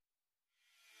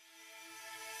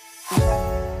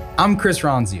I'm Chris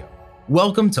Ronzio.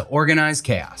 Welcome to Organized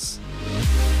Chaos.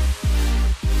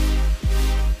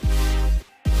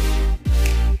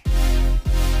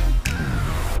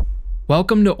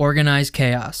 Welcome to Organized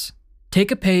Chaos.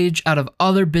 Take a page out of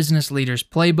other business leaders'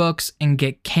 playbooks and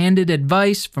get candid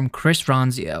advice from Chris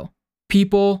Ronzio.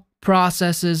 People,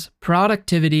 processes,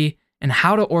 productivity, and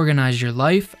how to organize your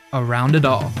life around it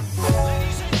all.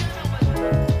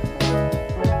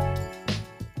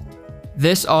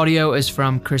 This audio is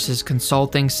from Chris's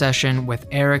consulting session with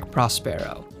Eric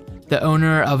Prospero, the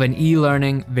owner of an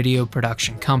e-learning video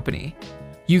production company.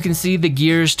 You can see the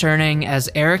gears turning as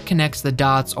Eric connects the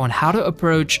dots on how to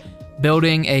approach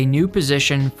building a new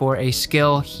position for a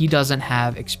skill he doesn't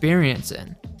have experience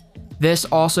in. This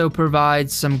also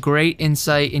provides some great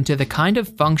insight into the kind of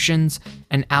functions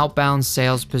an outbound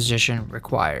sales position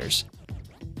requires.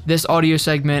 This audio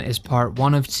segment is part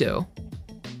 1 of 2.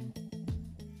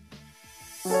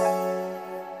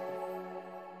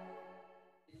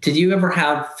 Did you ever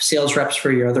have sales reps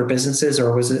for your other businesses,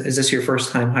 or is this your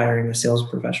first time hiring a sales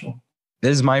professional?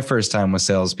 This is my first time with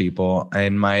salespeople.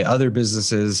 And my other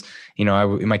businesses, in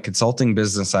my consulting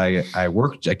business, I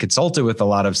consulted with a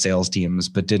lot of sales teams,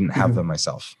 but didn't have them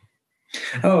myself.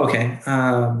 Oh, okay.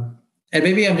 And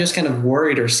maybe I'm just kind of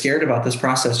worried or scared about this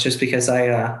process, just because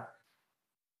I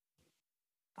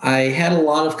had a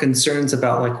lot of concerns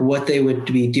about like what they would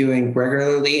be doing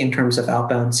regularly in terms of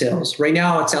outbound sales. Right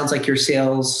now, it sounds like your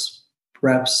sales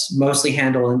reps mostly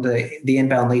handle the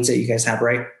inbound leads that you guys have,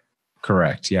 right?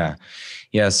 Correct. Yeah.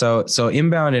 So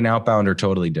inbound and outbound are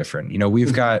totally different.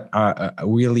 We've got,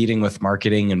 we're leading with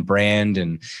marketing and brand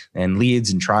and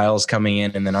leads and trials coming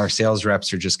in. And then our sales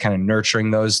reps are just kind of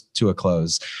nurturing those to a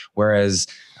close. Whereas,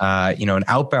 an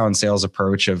outbound sales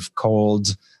approach of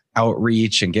cold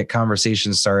outreach and get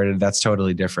conversations started, that's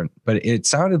totally different. But it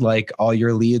sounded like all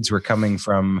your leads were coming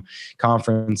from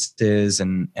conferences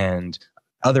and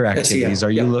other activities.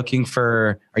 Are you looking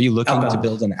to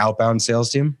build an outbound sales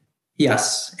team?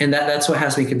 Yes. And that's what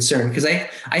has me concerned, because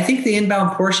I think the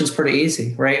inbound portion is pretty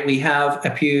easy, right? We have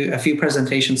a few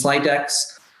presentation slide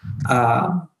decks.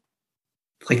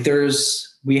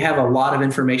 We have a lot of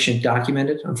information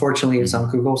documented. Unfortunately, it's on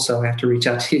Google, so I have to reach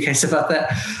out to you guys about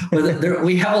that. But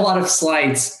we have a lot of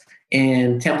slides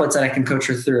and templates that I can coach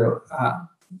her through.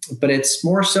 But it's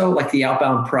more so like the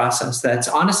outbound process that's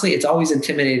honestly, it's always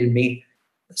intimidated me.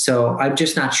 So I'm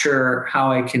just not sure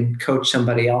how I can coach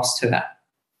somebody else to that.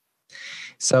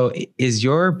 So is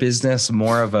your business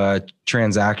more of a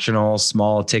transactional,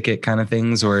 small ticket kind of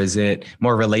things, or is it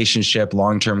more relationship,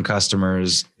 long-term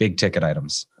customers, big ticket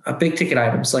items? Big ticket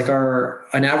items. Like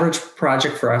an average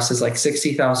project for us is like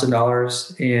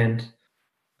 $60,000, and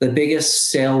the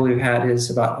biggest sale we've had is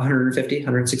about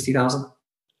 $160,000.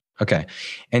 Okay.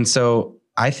 And so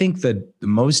I think the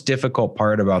most difficult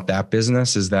part about that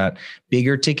business is that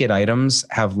bigger ticket items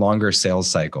have longer sales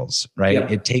cycles, right?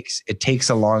 Yep. It takes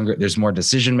a longer, there's more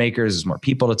decision makers, there's more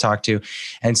people to talk to.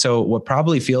 And so what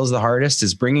probably feels the hardest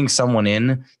is bringing someone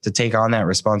in to take on that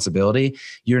responsibility.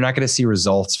 You're not going to see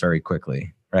results very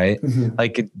quickly, right? Mm-hmm.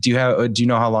 Like, do you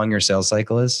know how long your sales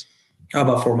cycle is?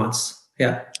 About 4 months.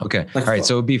 Yeah. Okay. All right.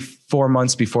 So it would be 4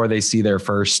 months before they see their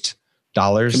first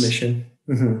dollars. Commission.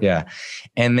 Mm-hmm. Yeah.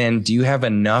 And then do you have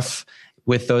enough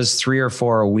with those 3 or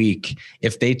 4 a week?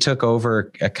 If they took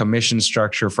over a commission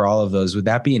structure for all of those, would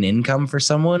that be an income for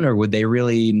someone, or would they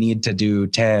really need to do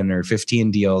 10 or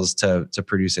 15 deals to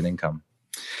produce an income?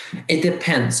 It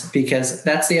depends, because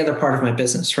that's the other part of my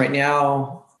business right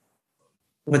now.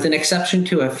 With an exception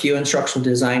to a few instructional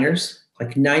designers,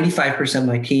 like 95% of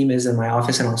my team is in my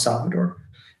office in El Salvador.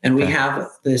 And we have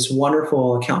this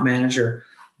wonderful account manager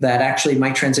that actually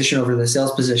might transition over to the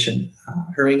sales position.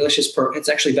 Her English it's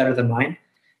actually better than mine.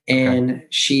 And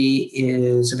she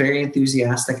is very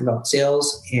enthusiastic about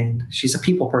sales, and she's a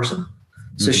people person.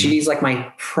 So she's like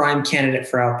my prime candidate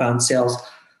for outbound sales.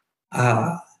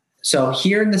 So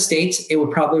here in the States, it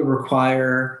would probably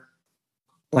require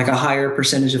like a higher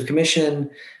percentage of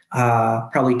commission,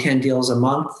 probably 10 deals a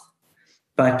month.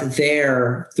 But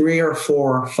there, 3 or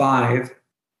 4 or 5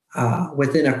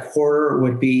 within a quarter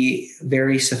would be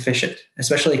very sufficient,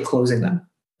 especially closing them.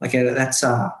 Like that's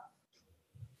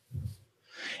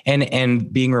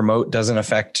and being remote doesn't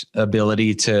affect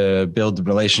ability to build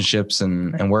relationships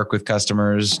and work with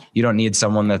customers. You don't need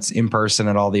someone that's in person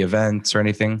at all the events or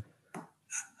anything.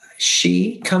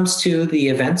 She comes to the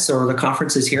events or the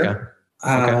conferences here.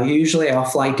 Usually I'll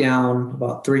fly down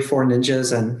about 3-4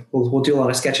 ninjas, and we'll do a lot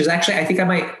of sketches. Actually, I think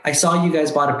I saw you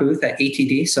guys bought a booth at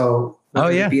ATD, so we're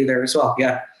going to be there as well.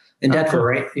 Yeah. In Denver,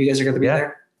 right? You guys are going to be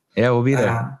there? Yeah, we'll be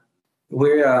there.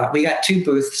 we got 2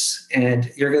 booths,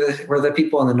 and we're the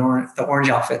people in the orange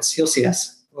outfits. You'll see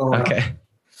us. Okay.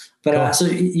 But cool. So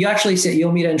you actually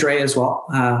you'll meet Andrea as well.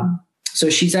 So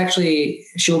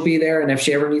she'll be there, and if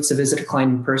she ever needs to visit a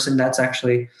client in person, that's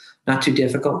actually not too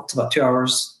difficult. It's about 2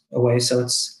 hours away, so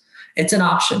it's an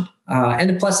option.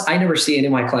 And plus, I never see any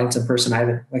of my clients in person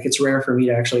either. Like, it's rare for me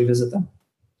to actually visit them.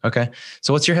 Okay.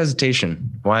 So what's your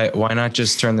hesitation? Why not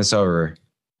just turn this over?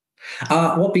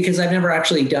 Well, because I've never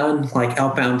actually done like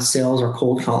outbound sales or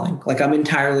cold calling. Like, I'm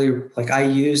entirely like, I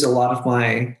use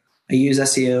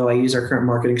SEO, I use our current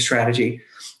marketing strategy,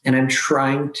 and I'm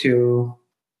trying to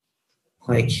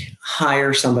like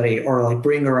hire somebody or like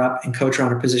bring her up and coach her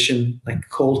on a position like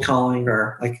cold calling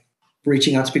or like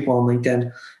reaching out to people on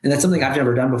LinkedIn. And that's something I've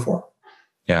never done before.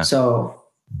 Yeah. So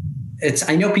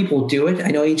I know people do it. I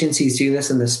know agencies do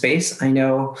this in this space. I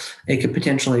know it could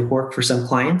potentially work for some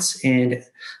clients, and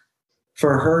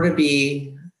for her to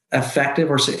be effective,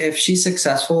 or if she's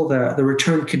successful, the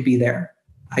return could be there.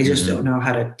 I just don't know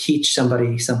how to teach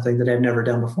somebody something that I've never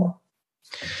done before.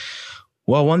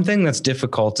 Well, one thing that's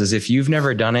difficult is if you've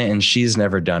never done it and she's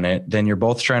never done it, then you're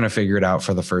both trying to figure it out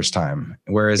for the first time.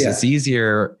 Whereas it's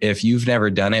easier if you've never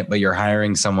done it, but you're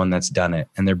hiring someone that's done it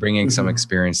and they're bringing some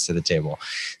experience to the table.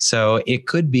 So it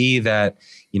could be that,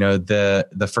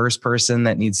 the first person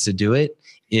that needs to do it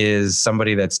is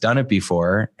somebody that's done it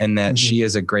before, and that she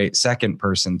is a great second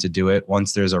person to do it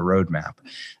once there's a roadmap.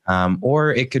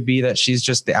 Or it could be that she's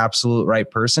just the absolute right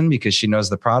person because she knows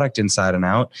the product inside and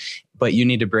out, but you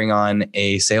need to bring on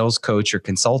a sales coach or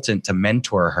consultant to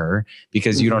mentor her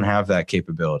because you don't have that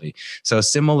capability. So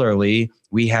similarly,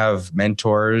 we have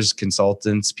mentors,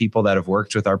 consultants, people that have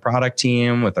worked with our product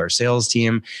team, with our sales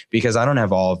team, because I don't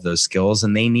have all of those skills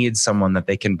and they need someone that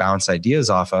they can bounce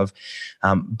ideas off of.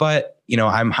 But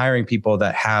I'm hiring people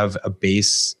that have a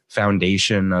base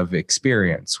foundation of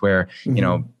experience where,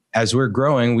 as we're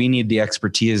growing, we need the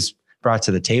expertise brought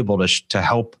to the table to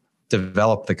help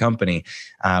develop the company.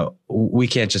 We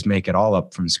can't just make it all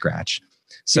up from scratch.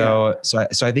 So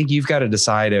I think you've got to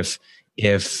decide if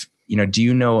do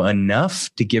you know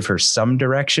enough to give her some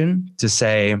direction to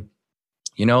say,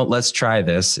 let's try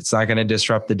this. It's not going to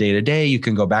disrupt the day to day. You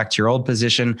can go back to your old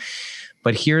position,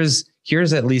 but here's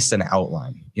at least an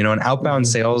outline. An outbound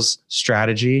sales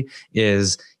strategy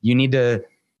is you need to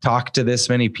talk to this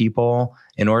many people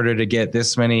in order to get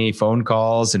this many phone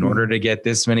calls, in order to get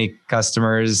this many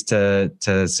customers to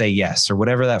say yes, or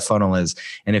whatever that funnel is.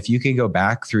 And if you can go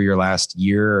back through your last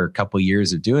year or couple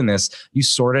years of doing this, you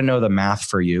sort of know the math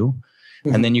for you.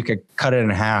 And then you could cut it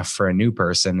in half for a new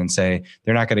person and say,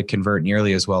 they're not going to convert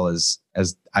nearly as well as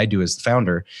I do as the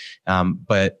founder.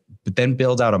 But then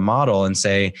build out a model and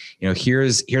say,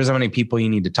 here's how many people you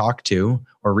need to talk to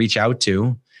or reach out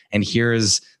to. And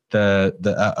here's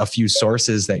a few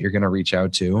sources that you're going to reach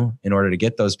out to in order to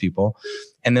get those people.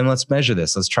 And then let's measure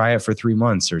this. Let's try it for 3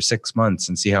 months or 6 months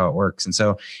and see how it works. And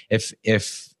so if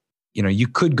you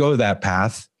could go that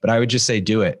path, but I would just say,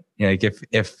 do it.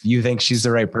 If you think she's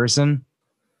the right person,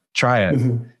 try it.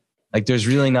 Like, there's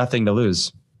really nothing to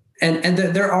lose. And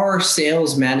there are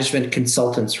sales management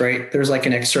consultants, right? There's like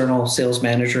an external sales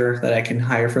manager that I can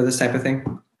hire for this type of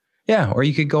thing. Yeah. Or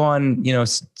you could go on,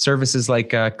 services like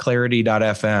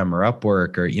Clarity.fm or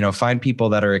Upwork, or, find people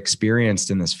that are experienced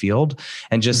in this field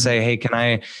and just say, hey, can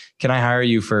I hire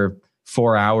you for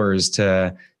 4 hours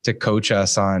to coach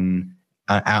us on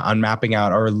mapping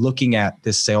out or looking at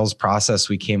this sales process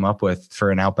we came up with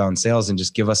for an outbound sales and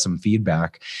just give us some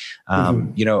feedback.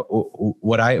 One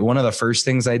of the first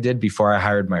things I did before I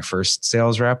hired my first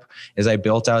sales rep is I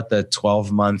built out the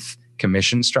 12-month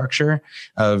commission structure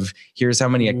of here's how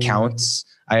many accounts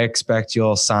I expect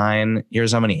you'll sign.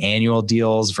 Here's how many annual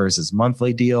deals versus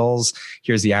monthly deals.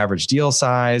 Here's the average deal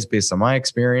size based on my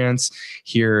experience.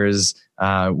 Here's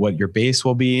what your base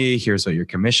will be. Here's what your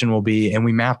commission will be. And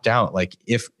we mapped out like,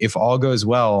 if all goes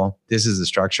well, this is the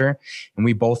structure. And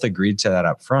we both agreed to that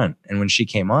up front. And when she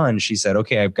came on, she said,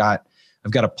 okay, I've got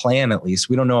a plan at least.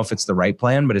 We don't know if it's the right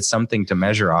plan, but it's something to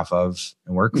measure off of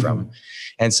and work from.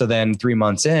 And so then 3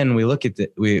 months in, we looked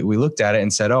at it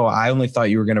and said, oh, I only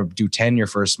thought you were going to do 10 your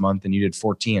first month and you did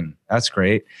 14. That's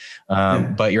great.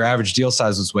 But your average deal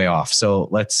size was way off. So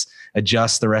let's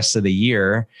adjust the rest of the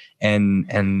year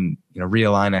and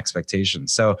realign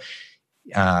expectations. So,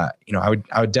 I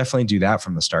would definitely do that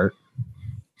from the start.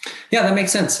 Yeah, that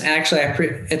makes sense. Actually,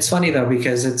 it's funny though,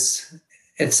 because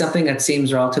it's something that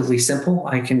seems relatively simple.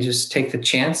 I can just take the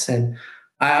chance, and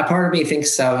a part of me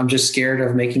thinks I'm just scared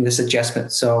of making this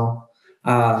adjustment. So,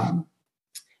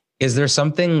 is there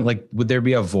something like, would there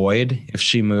be a void if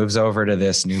she moves over to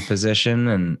this new position,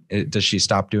 and does she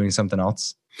stop doing something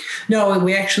else? No,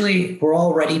 we're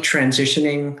already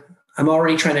transitioning. I'm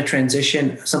already trying to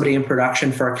transition somebody in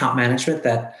production for account management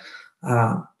that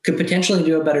could potentially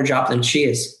do a better job than she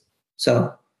is.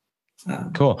 So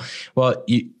cool. Well,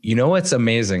 you know what's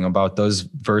amazing about those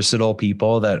versatile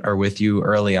people that are with you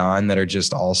early on that are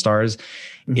just all-stars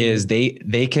is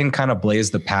they can kind of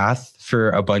blaze the path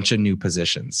for a bunch of new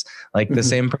positions. Like the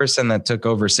same person that took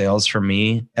over sales from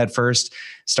me at first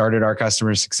started our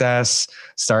customer success,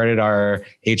 started our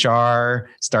HR,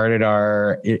 started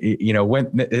our,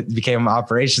 became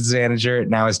operations manager,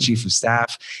 now is chief of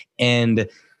staff. And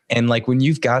like when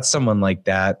you've got someone like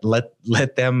that,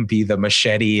 let them be the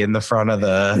machete in the front of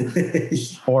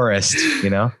the forest,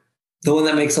 The one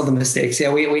that makes all the mistakes.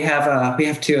 Yeah, we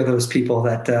have two of those people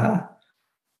that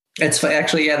it's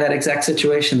actually, that exact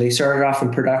situation. They started off in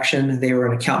production. They were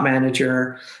an account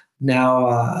manager.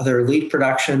 Now they're lead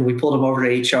production. We pulled them over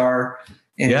to HR,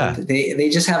 and they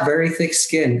just have very thick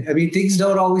skin. I mean, things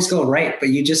don't always go right, but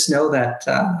you just know that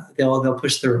they'll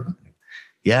push through.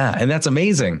 Yeah. And that's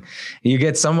amazing. You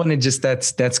get someone who just,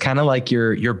 that's kind of like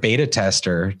your beta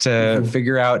tester to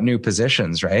figure out new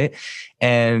positions. Right.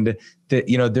 And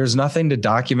there's nothing to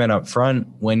document up front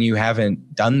when you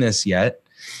haven't done this yet.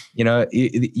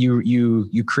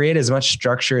 You create as much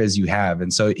structure as you have.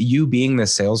 And so you being the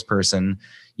salesperson,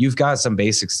 you've got some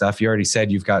basic stuff. You already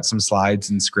said you've got some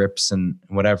slides and scripts and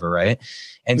whatever. Right.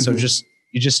 And so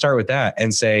you just start with that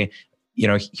and say,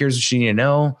 here's what you need to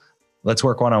know. Let's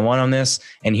work one-on-one on this.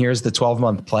 And here's the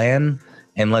 12-month plan.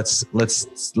 And let's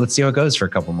see how it goes for a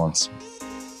couple months.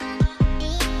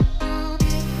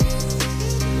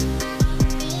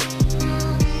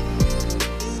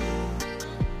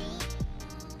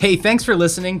 Hey, thanks for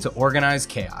listening to Organized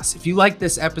Chaos. If you like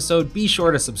this episode, be sure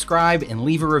to subscribe and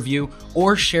leave a review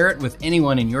or share it with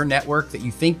anyone in your network that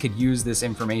you think could use this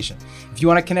information. If you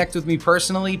want to connect with me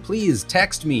personally, please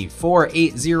text me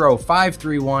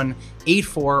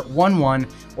 480-531-8411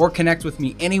 or connect with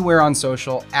me anywhere on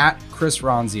social at Chris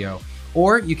Ronzio.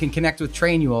 Or you can connect with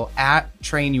Trainual at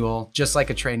Trainual, just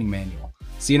like a training manual.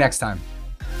 See you next time.